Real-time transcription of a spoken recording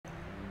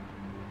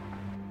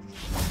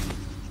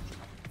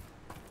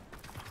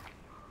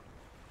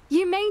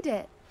made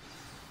it!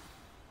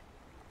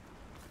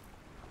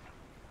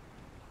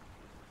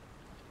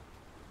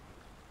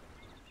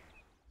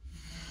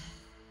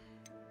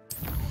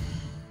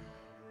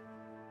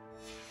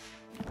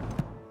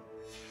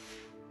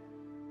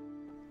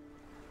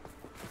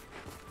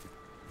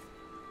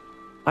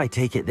 I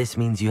take it this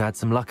means you had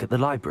some luck at the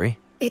library?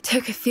 It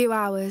took a few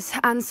hours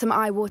and some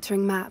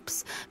eye-watering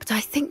maps, but I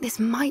think this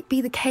might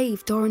be the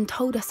cave Doran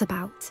told us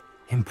about.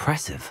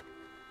 Impressive.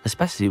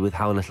 Especially with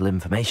how little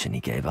information he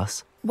gave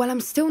us. Well,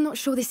 I'm still not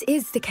sure this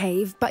is the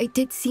cave, but it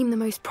did seem the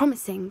most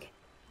promising.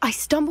 I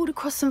stumbled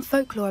across some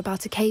folklore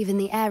about a cave in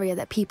the area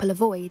that people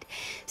avoid.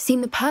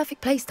 Seemed the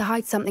perfect place to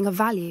hide something of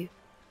value.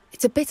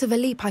 It's a bit of a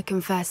leap, I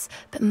confess,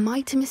 but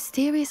might a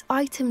mysterious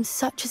item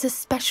such as a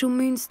special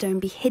moonstone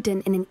be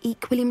hidden in an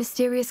equally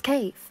mysterious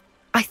cave?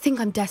 I think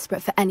I'm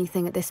desperate for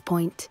anything at this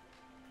point.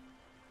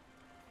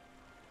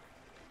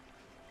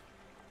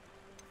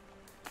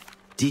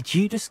 Did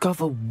you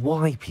discover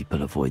why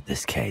people avoid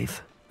this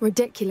cave?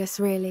 Ridiculous,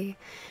 really.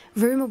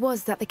 Rumour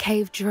was that the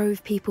cave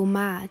drove people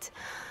mad.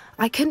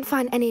 I couldn't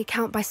find any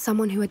account by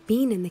someone who had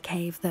been in the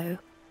cave, though.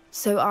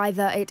 So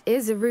either it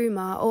is a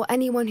rumour, or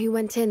anyone who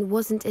went in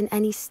wasn't in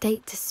any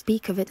state to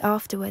speak of it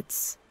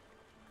afterwards.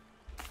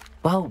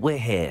 Well, we're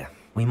here.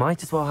 We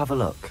might as well have a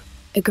look.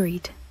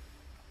 Agreed.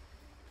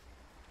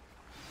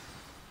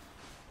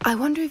 I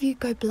wonder if you'd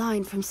go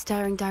blind from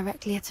staring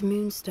directly at a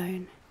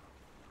moonstone.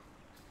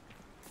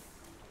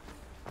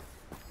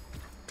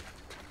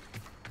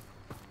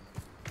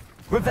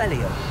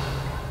 Revelio.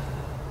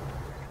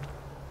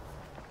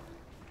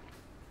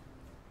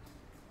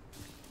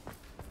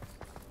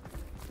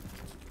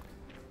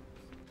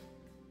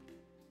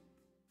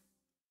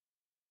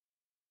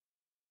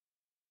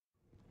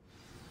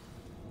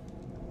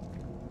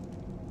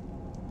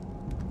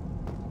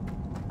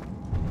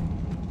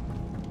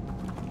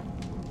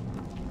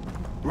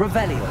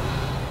 Revelio.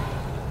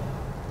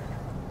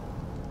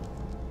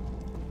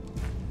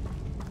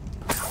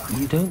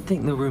 You don't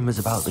think the rumors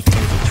about the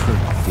cave are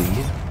true, do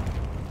you?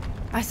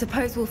 I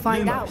suppose we'll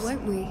find out,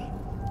 won't we?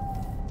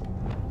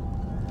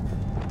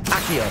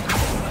 Accio.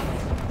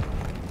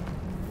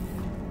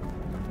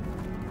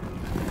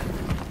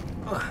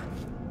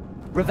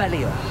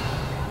 Revelio.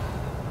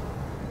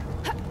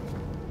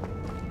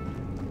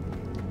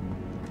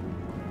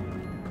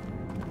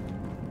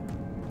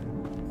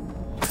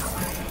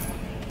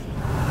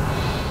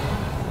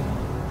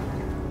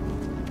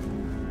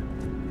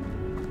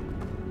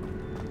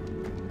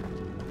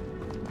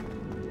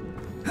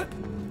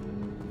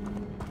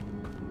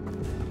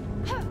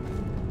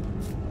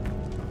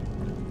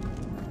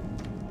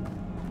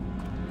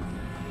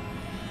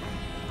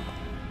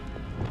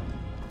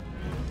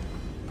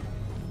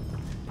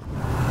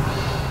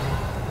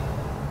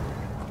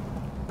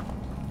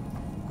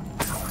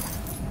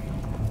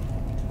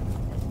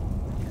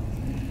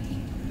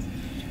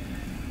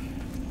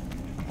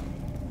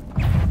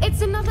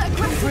 It's another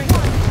aggressive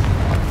one!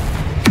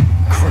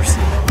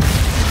 Crucial.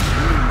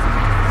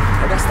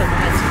 Arrest them,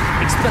 momentum.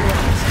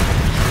 Expelliarmus.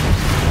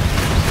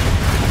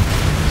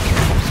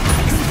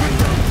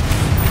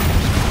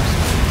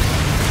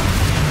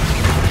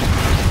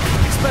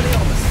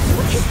 Expelliarmus.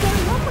 What is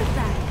going on with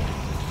that?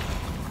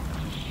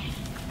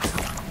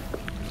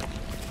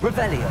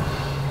 Revelio.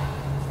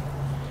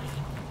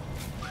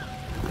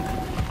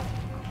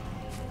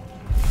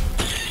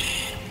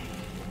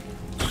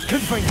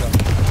 Confringo.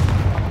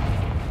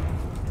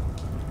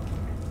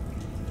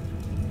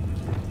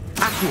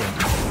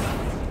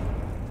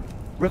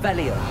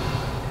 Revelio.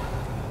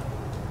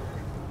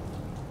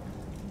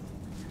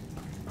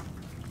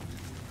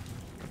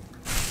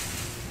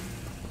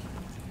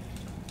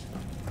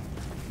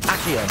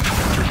 Accio.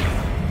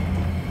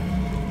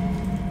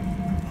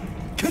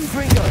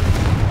 Confringo.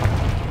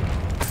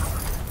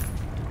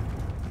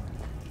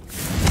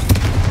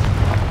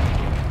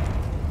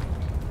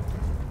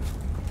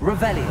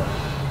 Revelio.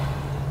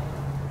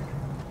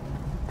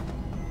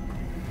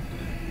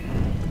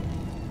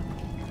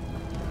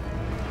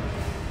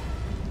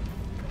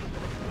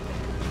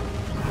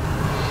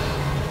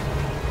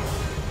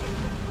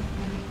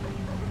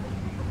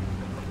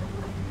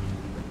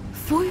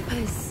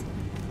 Voipers!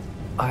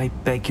 I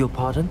beg your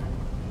pardon?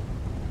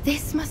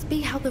 This must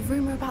be how the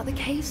rumour about the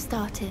cave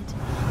started.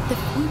 The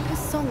Whooper's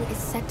song is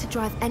said to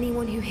drive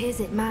anyone who hears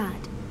it mad.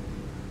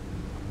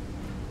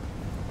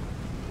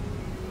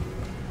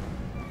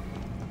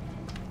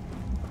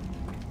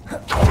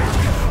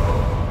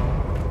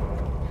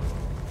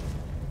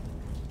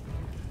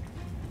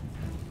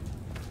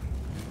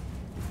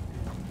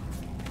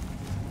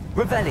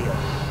 Revelio.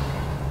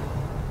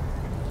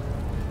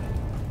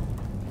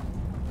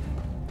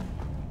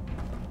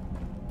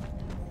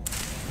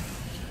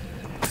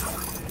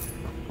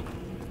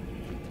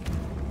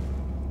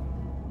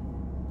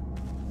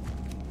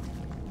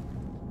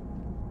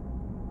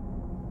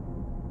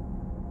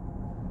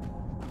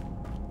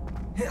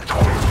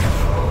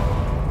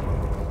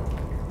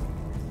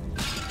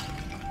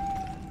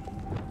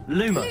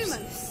 Lumos.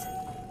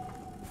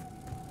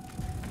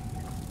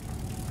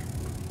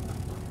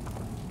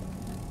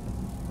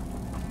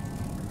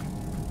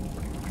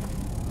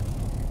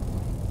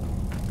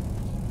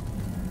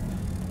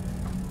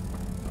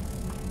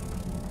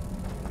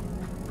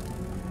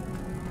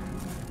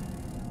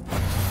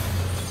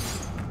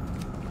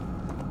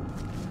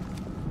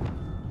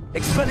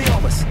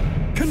 Expelliarmus!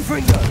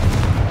 Confringo!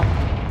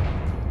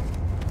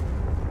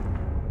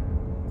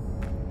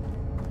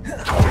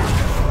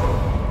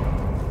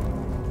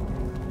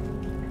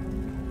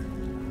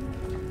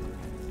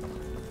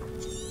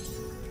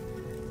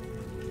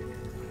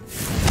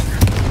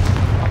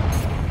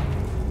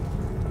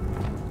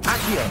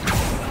 Accio!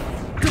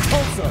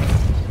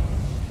 Depulso!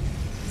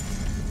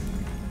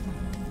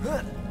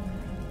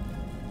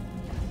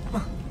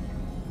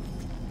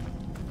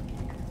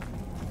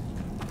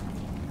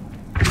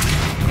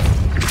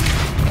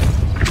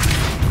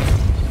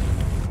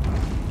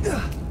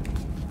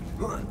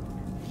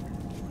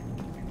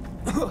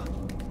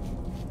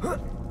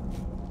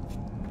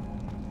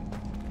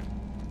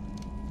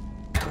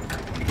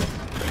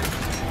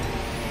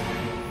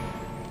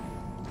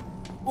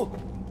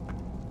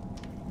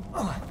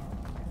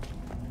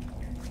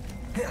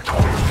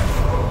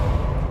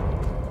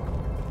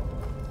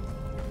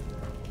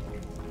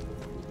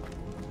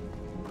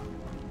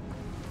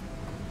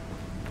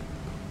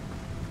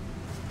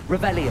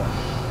 Revelio.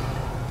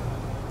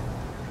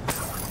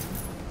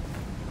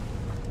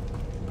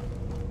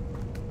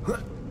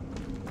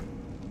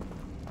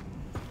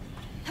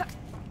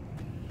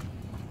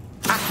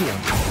 Accio.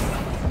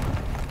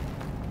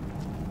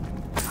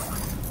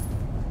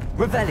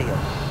 Revelio.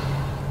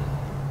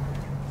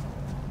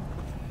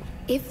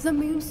 If the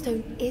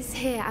Moonstone is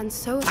here and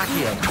so are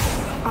Accio.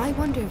 people, I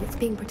wonder if it's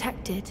being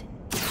protected.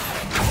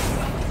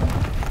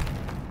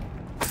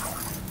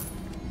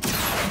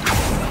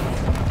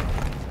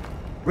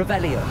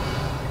 Revelio.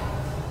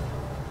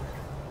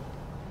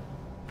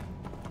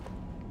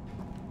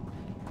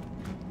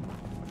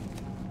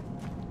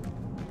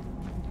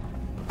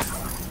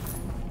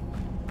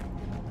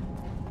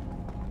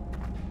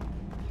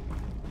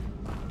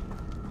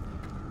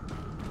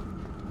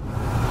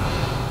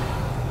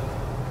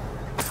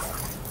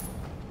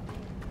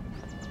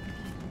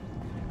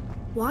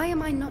 Why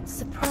am I not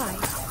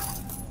surprised?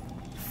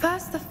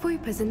 First the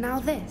Fwoopas and now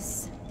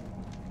this.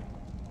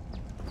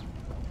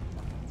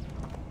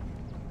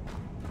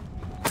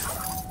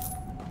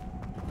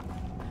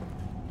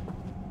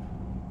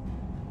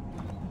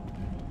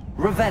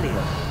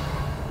 Revelio.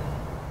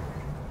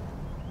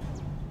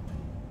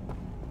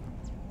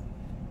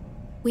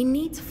 We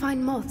need to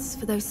find moths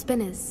for those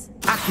spinners.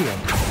 Accio.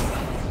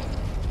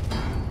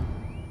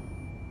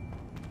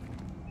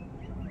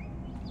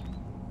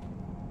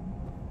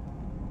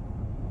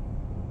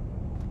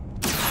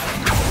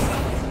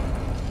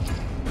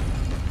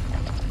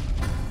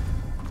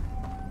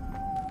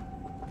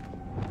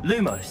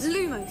 Lumos.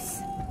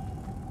 Lumos!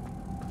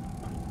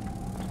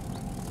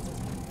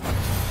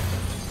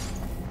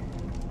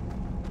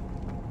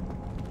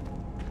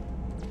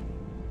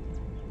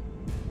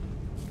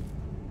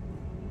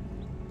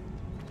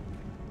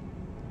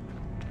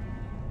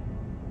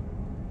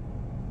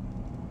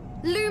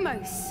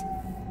 Lumos!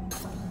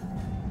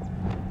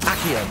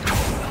 Accio.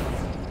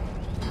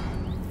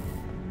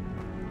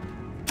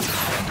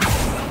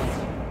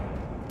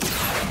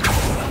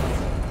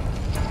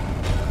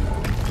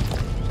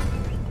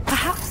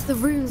 Perhaps the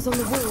runes on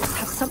the walls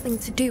have something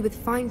to do with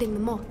finding the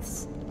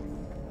moths.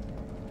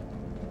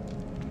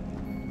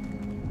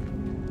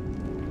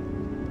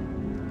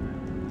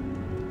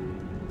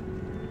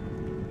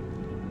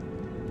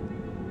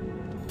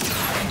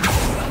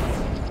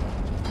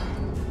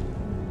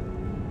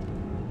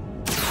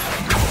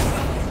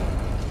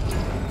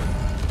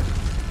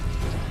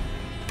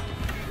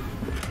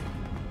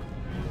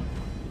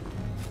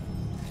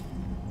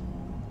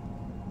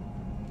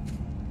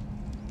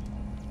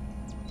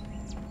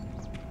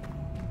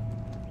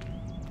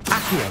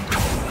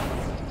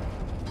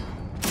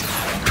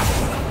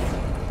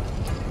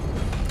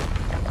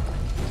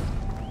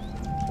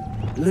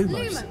 Lumos.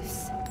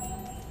 Lumos!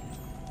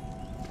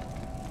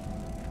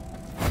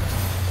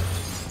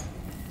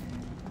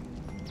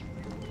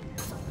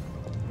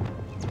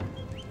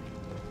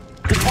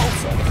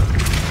 Depulso.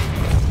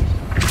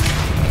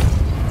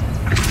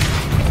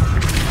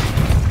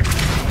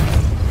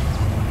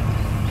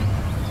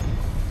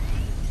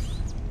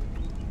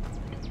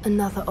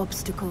 Another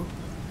obstacle.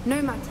 No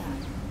matter.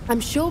 I'm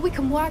sure we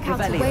can work out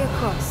a Revelio. way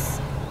across.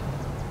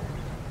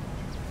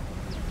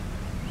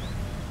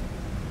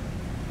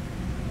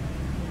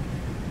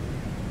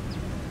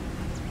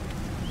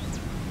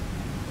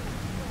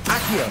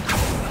 Accio.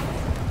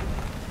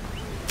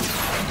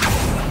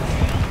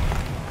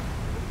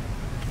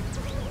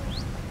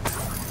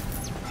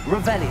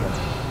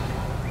 Revelio.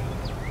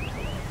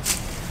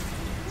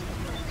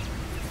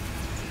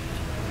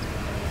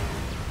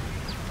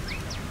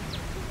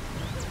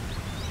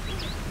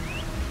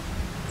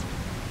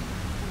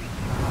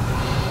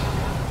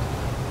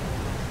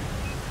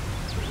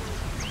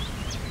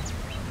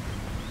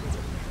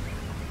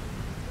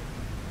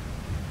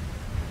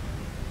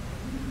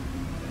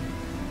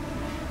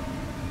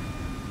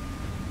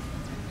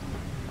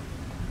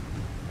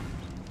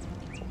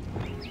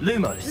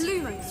 Lumos.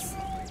 Lumos!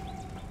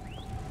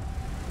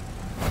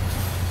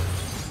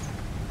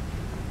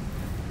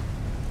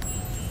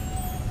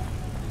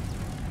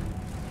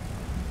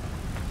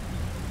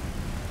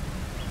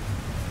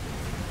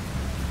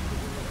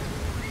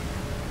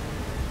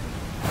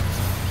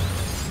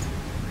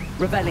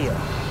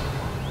 Revelio.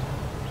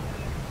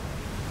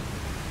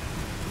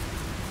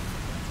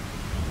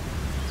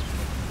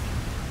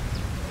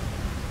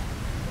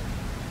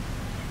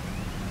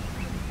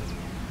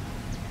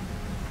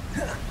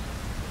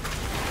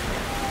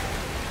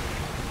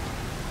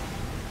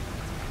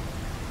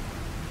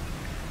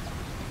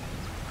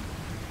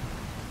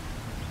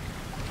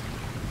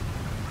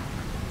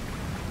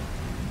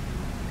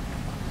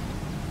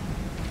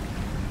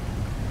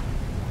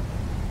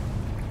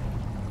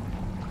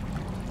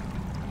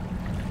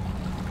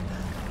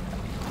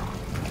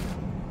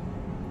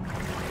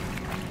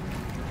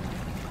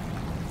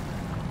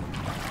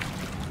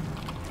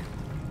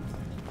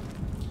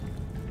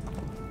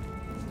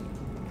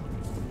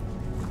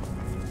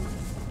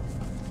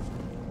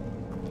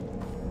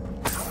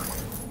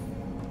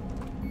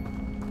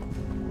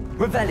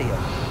 Revelio.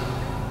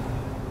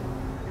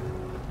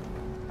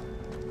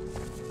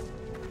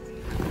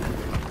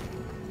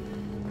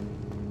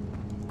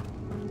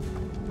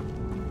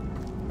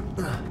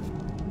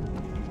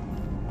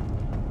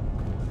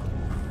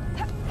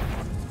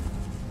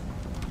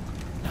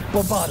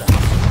 Bombarda.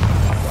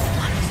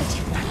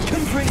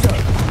 Confringo.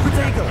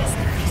 Protego.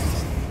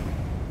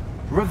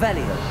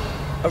 Revelio.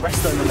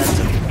 Arresto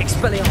momentum.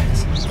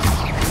 Expelliarmus.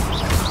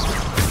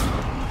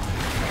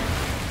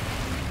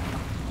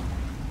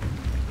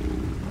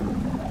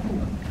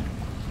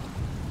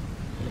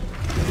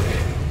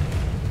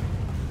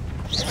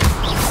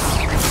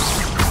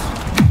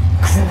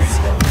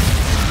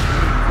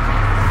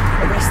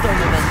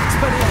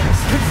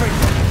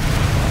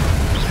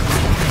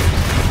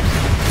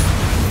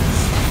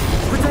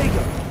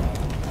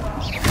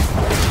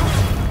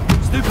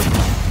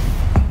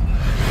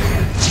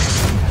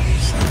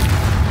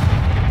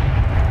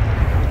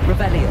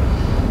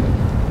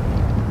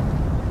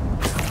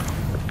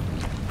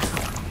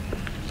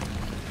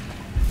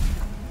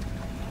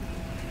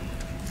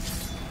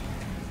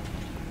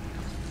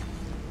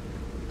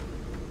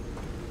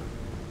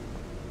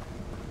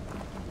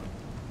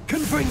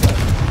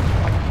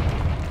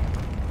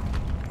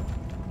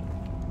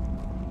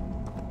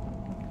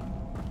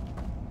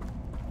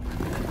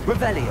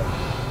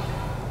 Revelio.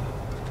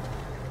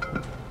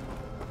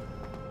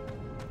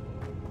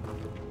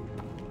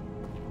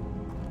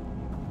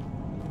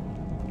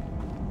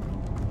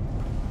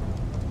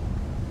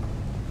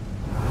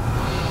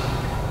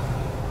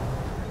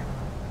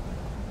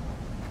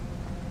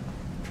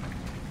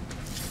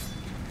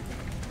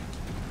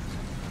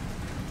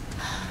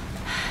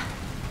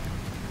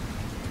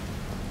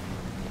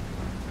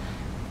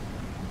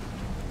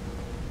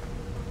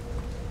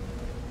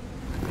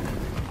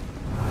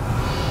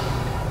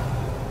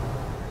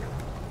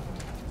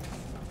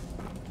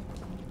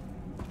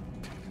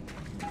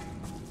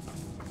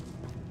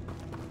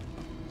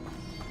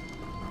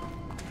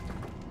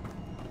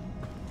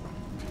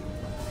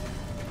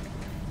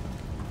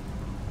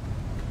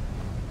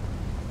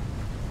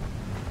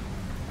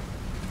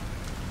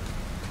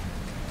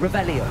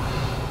 Revelio.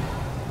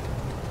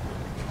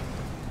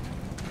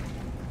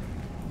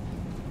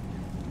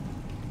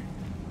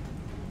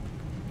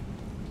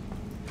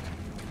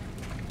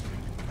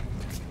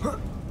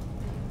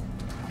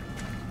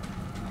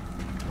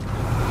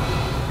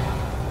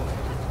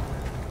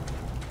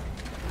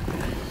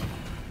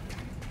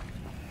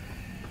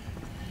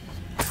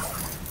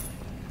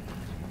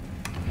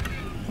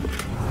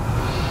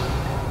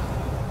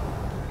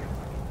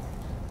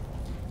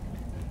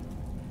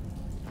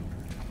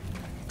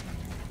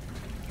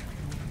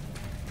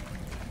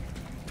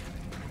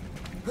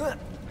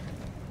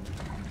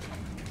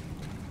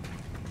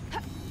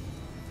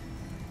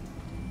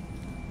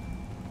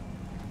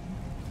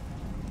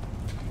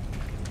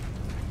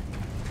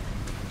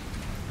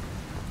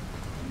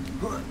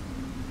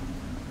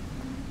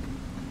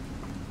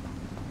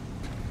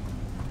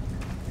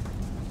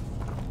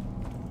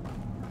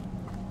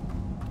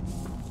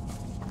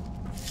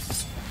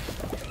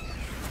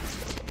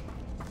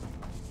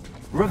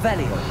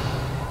 Revelio.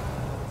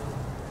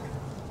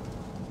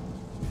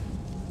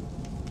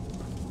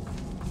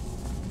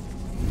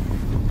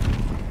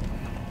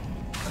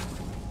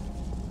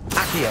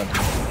 Accio.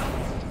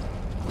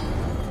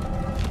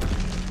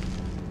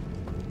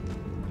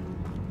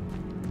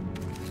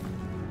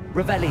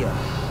 Revelio.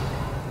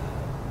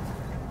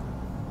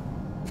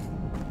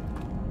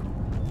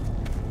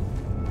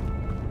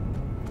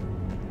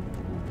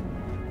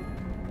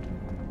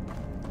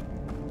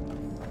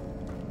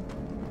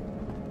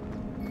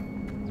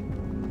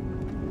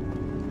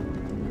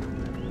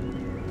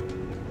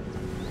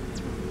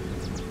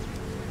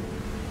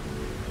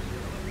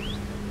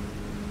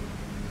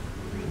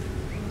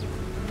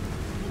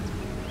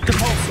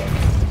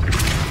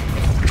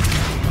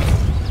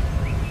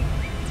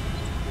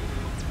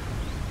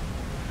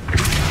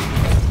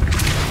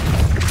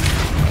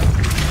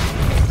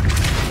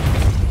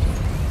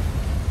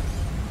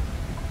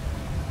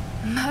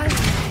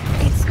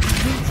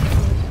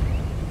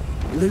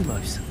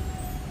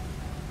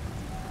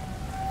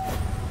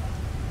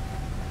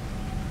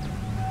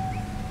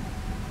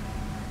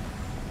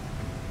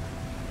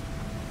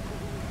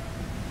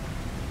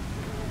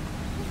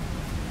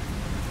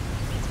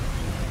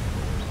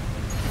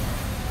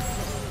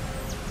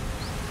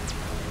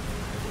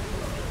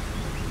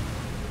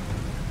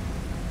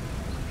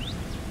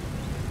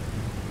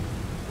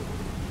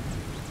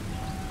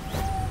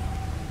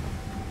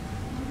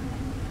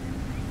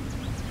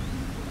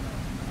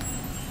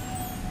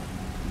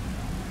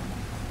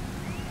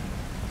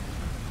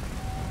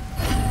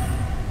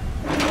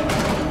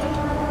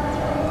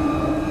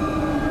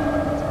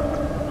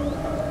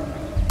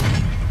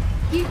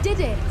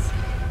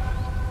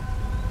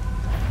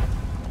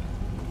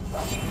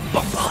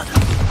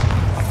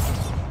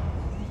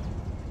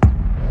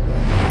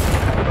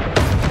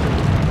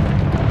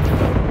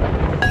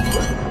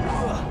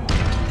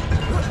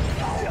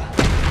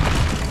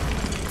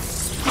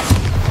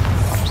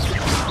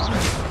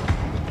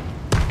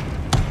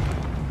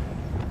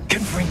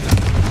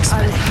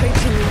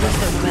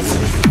 Arresto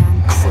momentum.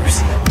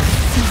 Crucial.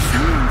 See,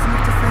 someone's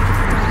not afraid of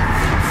the dark.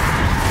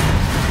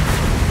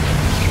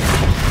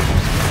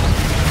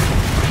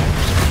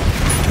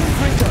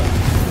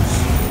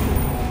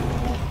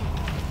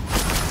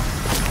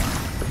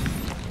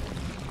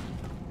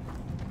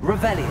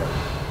 Revelio.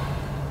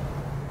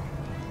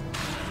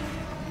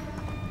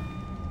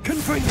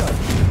 Confringo.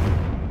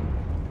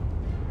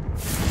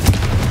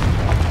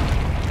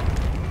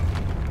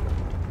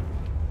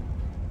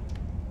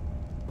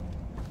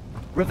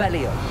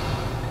 Revelio.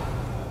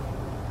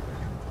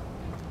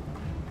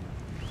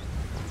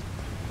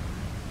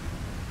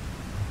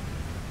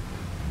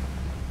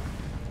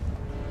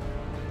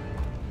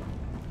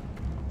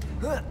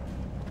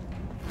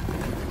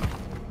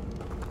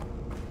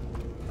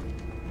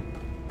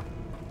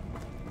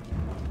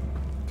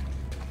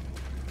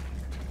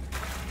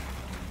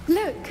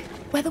 Look,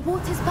 where the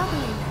water's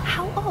bubbling.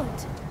 How odd.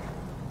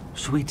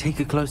 Should we take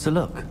a closer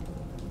look?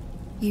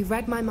 You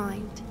read my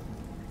mind.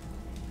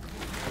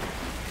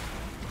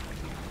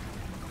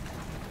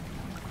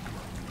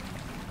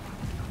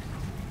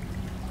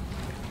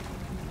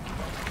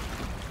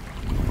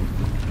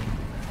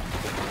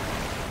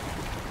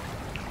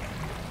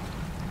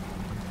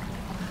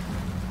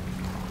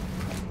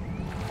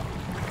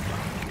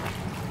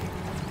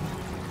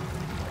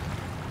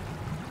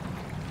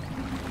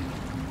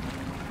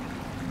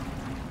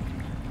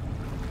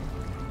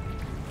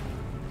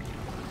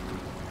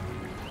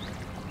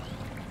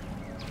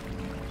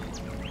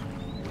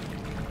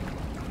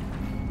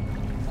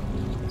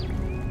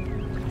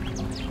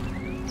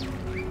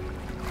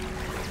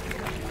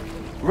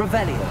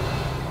 Revelio.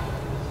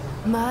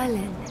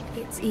 Merlin,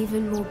 it's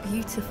even more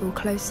beautiful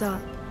close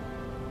up.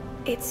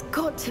 It's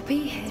got to be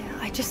here,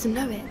 I just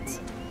know it.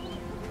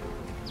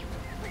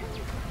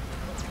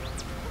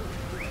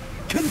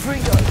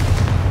 Confringo.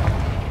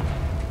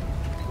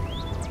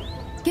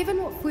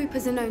 Given what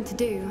Fwoopas are known to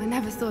do, I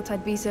never thought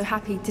I'd be so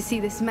happy to see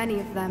this many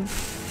of them.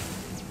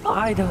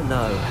 I don't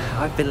know.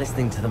 I've been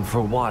listening to them for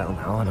a while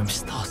now, and I'm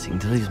starting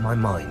to lose my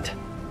mind.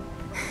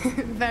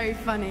 Very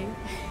funny.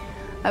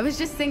 I was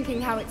just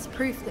thinking how it's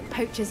proof that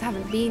poachers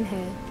haven't been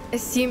here,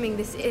 assuming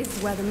this is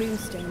where the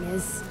Moonstone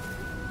is.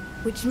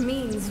 Which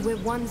means we're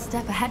one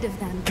step ahead of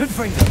them.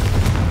 Confringo.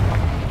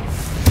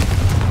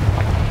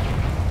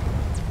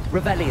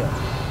 Revelio.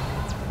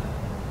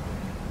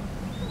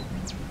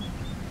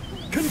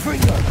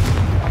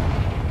 Confringo.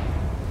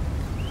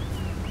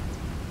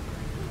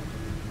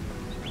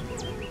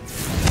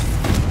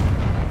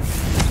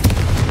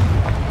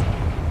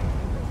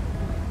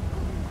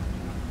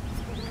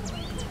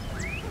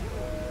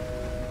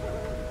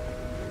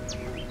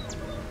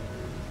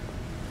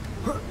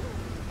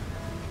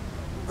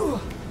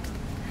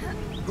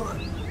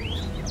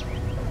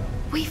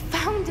 We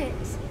found it!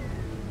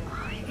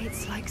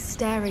 It's like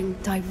staring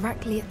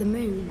directly at the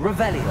moon.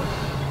 Revelio.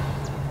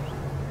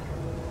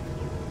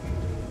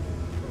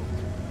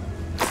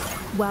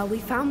 Well, we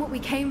found what we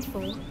came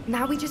for.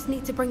 Now we just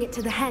need to bring it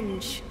to the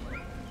henge.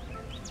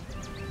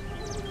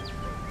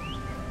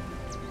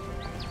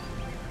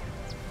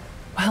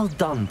 Well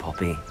done,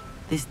 Poppy.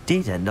 This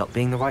did end up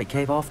being the right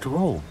cave after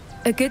all.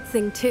 A good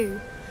thing, too.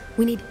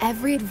 We need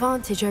every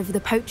advantage over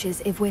the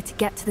poachers if we're to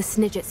get to the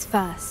Snidgets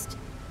first.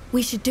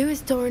 We should do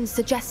as Doran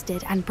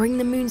suggested and bring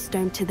the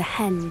Moonstone to the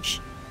henge.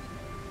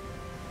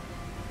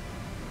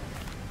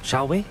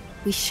 Shall we?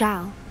 We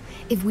shall.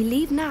 If we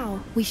leave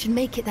now, we should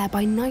make it there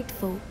by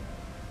nightfall.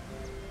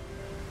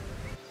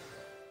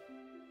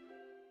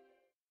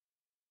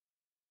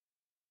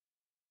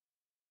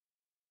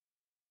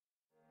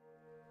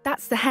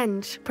 That's the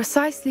henge,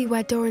 precisely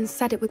where Doran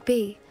said it would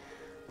be.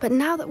 But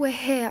now that we're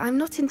here, I'm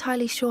not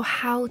entirely sure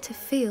how to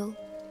feel.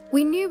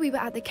 We knew we were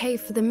at the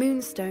cave for the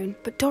Moonstone,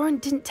 but Doran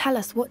didn't tell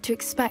us what to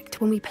expect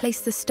when we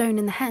placed the stone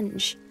in the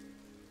henge.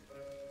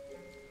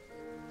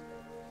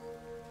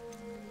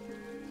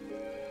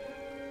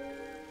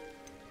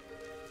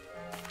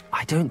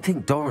 I don't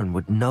think Doran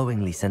would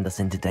knowingly send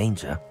us into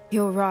danger.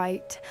 You're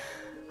right.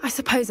 I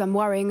suppose I'm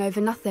worrying over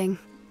nothing.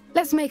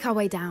 Let's make our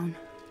way down.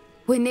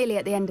 We're nearly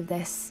at the end of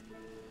this.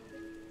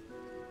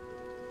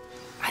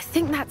 I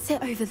think that's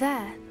it over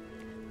there.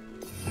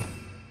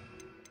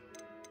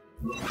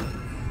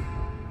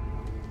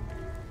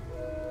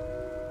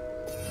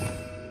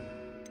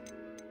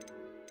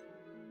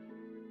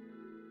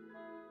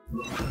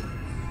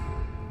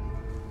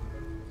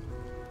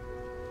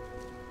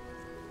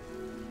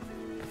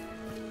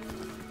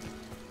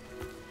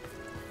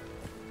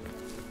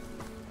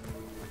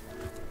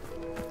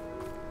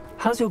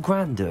 How's your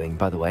Gran doing,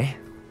 by the way?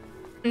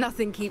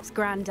 Nothing keeps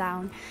Gran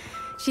down.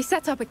 She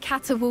set up a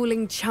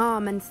caterwauling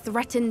charm and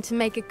threatened to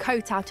make a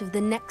coat out of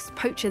the next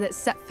poacher that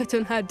set foot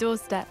on her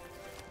doorstep.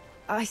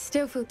 I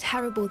still feel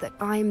terrible that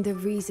I'm the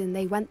reason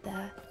they went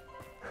there.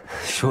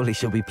 Surely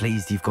she'll be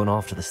pleased you've gone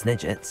after the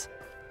Snidgets.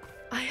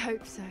 I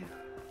hope so.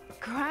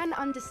 Gran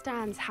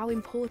understands how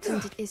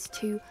important it is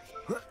to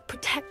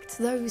protect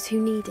those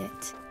who need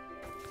it.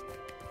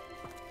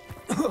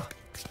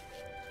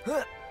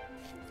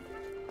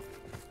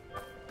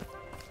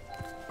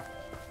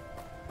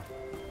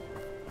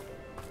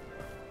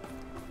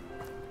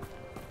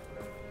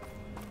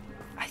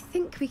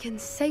 think we can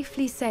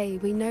safely say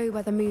we know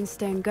where the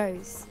moonstone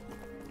goes.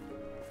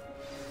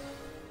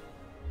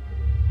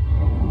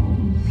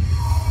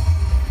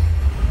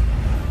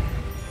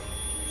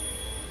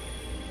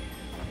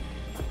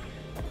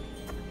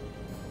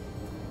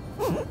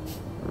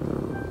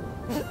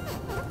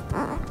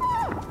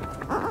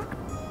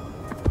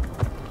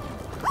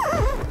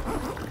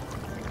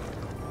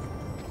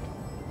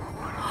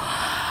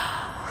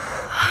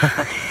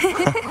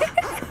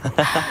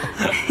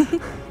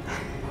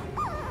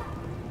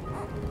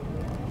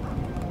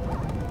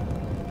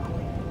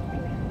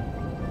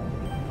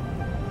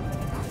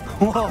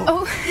 Whoa!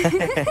 Oh.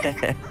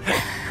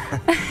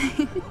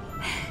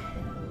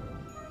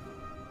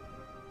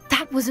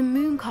 That was a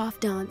mooncalf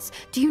dance.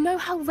 Do you know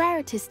how rare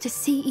it is to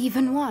see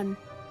even one?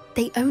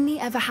 They only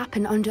ever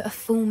happen under a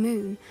full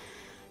moon.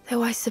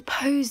 Though I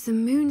suppose the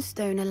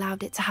moonstone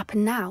allowed it to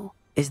happen now.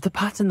 Is the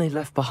pattern they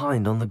left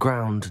behind on the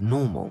ground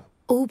normal?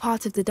 All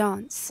part of the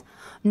dance.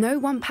 No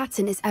one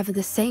pattern is ever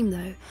the same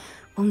though.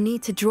 We'll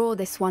need to draw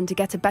this one to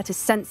get a better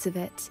sense of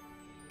it.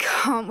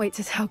 Can't wait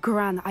to tell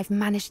Gran that I've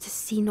managed to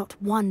see not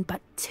one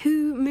but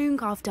 2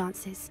 mooncalf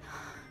dances.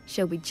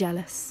 She'll be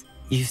jealous.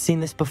 You've seen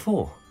this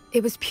before?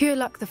 It was pure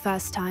luck the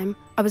first time.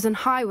 I was on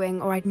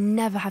Highwing or I'd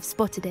never have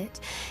spotted it.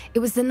 It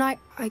was the night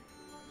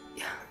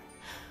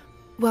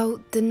Well,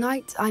 the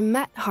night I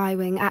met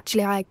Highwing,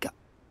 actually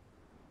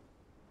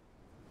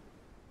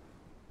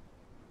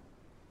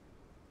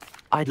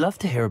I'd love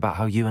to hear about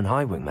how you and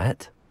Highwing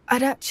met.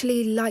 I'd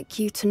actually like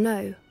you to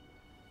know.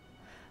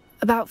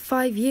 About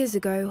 5 years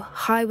ago,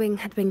 Highwing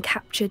had been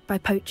captured by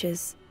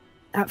poachers.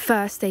 At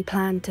first, they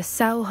planned to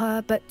sell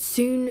her, but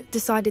soon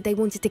decided they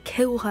wanted to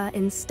kill her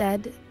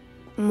instead.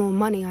 More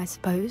money, I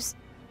suppose.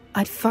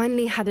 I'd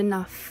finally had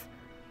enough.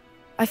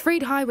 I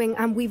freed Highwing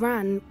and we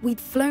ran.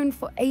 We'd flown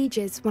for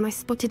ages when I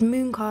spotted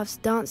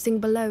mooncalves dancing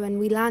below and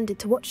we landed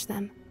to watch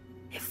them.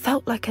 It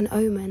felt like an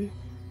omen.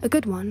 A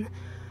good one.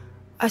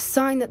 A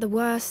sign that the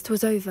worst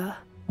was over.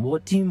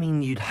 What do you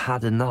mean you'd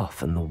had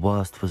enough and the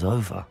worst was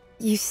over?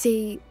 You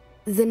see,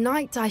 the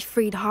night I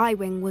freed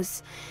Highwing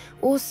was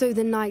also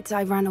the night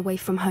I ran away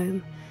from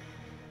home.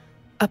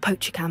 A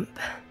poacher camp.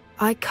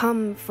 I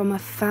come from a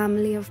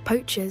family of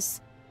poachers.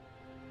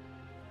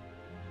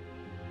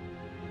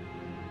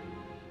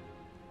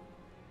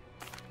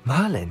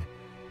 Merlin?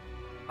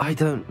 I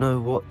don't know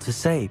what to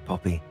say,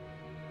 Poppy.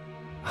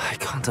 I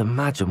can't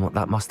imagine what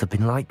that must have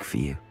been like for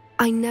you.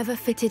 I never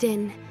fitted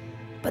in,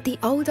 but the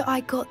older I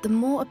got, the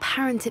more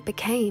apparent it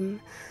became.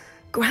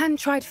 Gran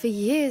tried for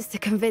years to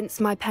convince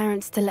my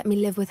parents to let me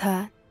live with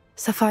her.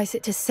 Suffice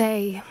it to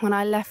say, when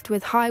I left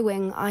with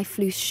Highwing, I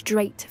flew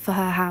straight for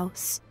her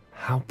house.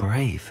 How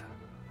brave.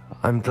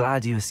 I'm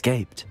glad you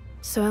escaped.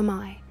 So am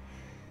I.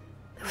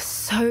 There were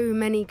so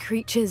many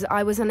creatures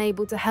I was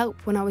unable to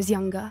help when I was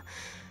younger.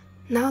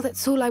 Now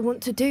that's all I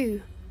want to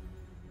do.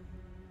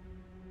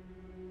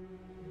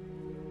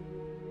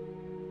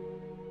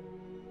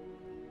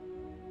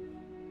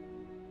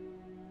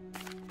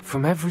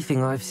 From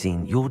everything I've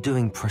seen, you're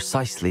doing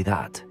precisely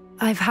that.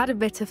 I've had a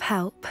bit of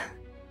help.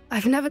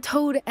 I've never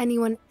told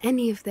anyone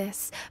any of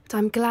this, but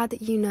I'm glad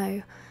that you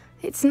know.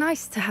 It's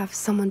nice to have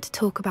someone to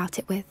talk about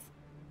it with.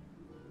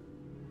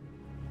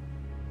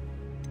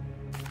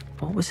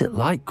 What was it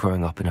like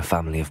growing up in a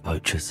family of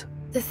poachers?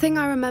 The thing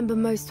I remember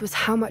most was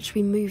how much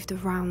we moved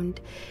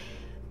around,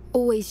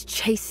 always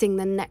chasing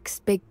the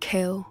next big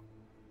kill.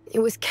 It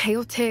was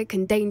chaotic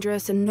and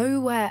dangerous and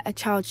nowhere a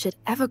child should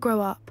ever grow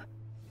up.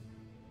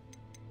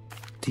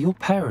 Do your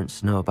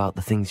parents know about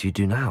the things you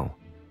do now?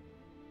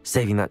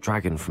 Saving that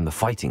dragon from the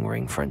fighting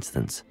ring, for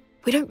instance.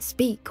 We don't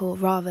speak, or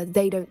rather,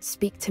 they don't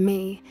speak to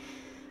me.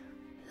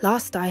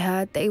 Last I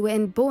heard, they were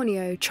in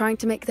Borneo trying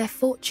to make their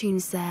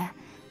fortunes there,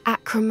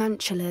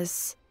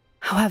 acromantulas.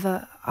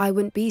 However, I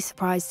wouldn't be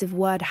surprised if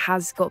word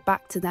has got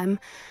back to them.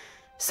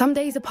 Some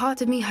days a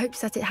part of me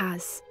hopes that it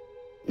has.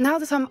 Now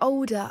that I'm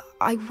older,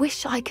 I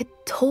wish I could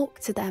talk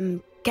to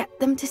them, get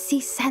them to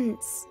see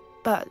sense.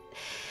 But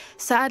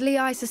sadly,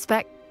 I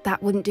suspect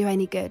that wouldn't do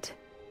any good.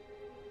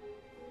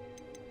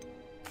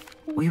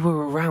 We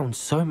were around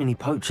so many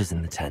poachers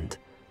in the tent.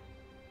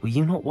 Were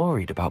you not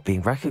worried about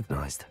being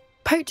recognized?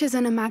 Poachers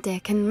are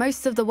nomadic, and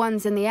most of the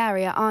ones in the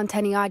area aren't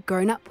any I'd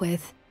grown up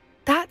with.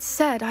 That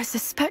said, I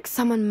suspect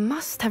someone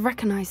must have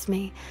recognized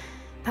me.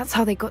 That's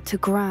how they got to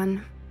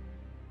Gran.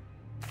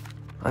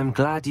 I'm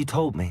glad you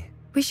told me.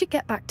 We should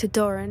get back to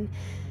Doran.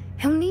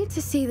 He'll need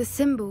to see the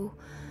symbol,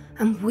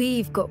 and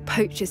we've got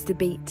poachers to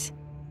beat.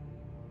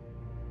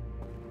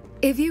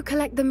 If you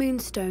collect the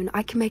moonstone,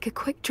 I can make a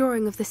quick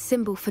drawing of the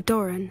symbol for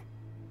Doran.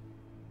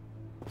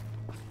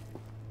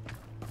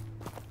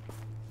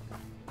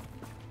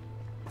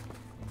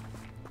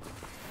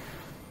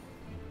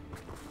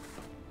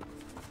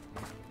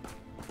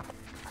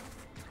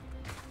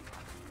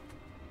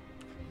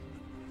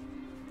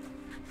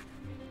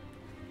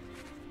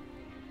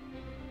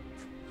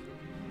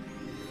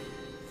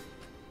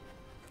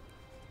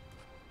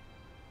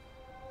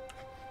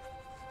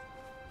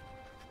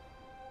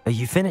 Are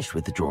you finished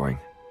with the drawing?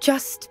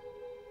 Just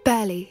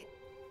barely.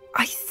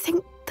 I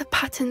think the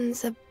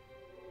patterns are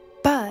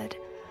bird.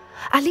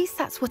 At least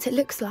that's what it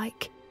looks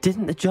like.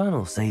 Didn't the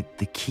journal say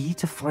the key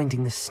to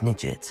finding the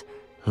Snidget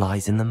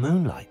lies in the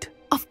moonlight?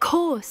 Of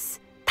course.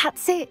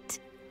 That's it.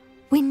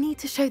 We need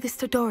to show this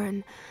to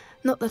Doran.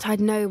 Not that I'd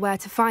know where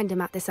to find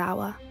him at this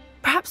hour.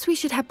 Perhaps we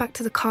should head back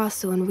to the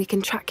castle and we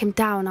can track him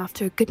down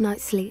after a good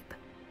night's sleep.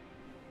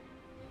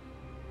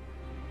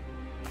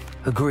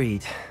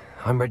 Agreed.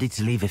 I'm ready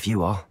to leave if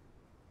you are.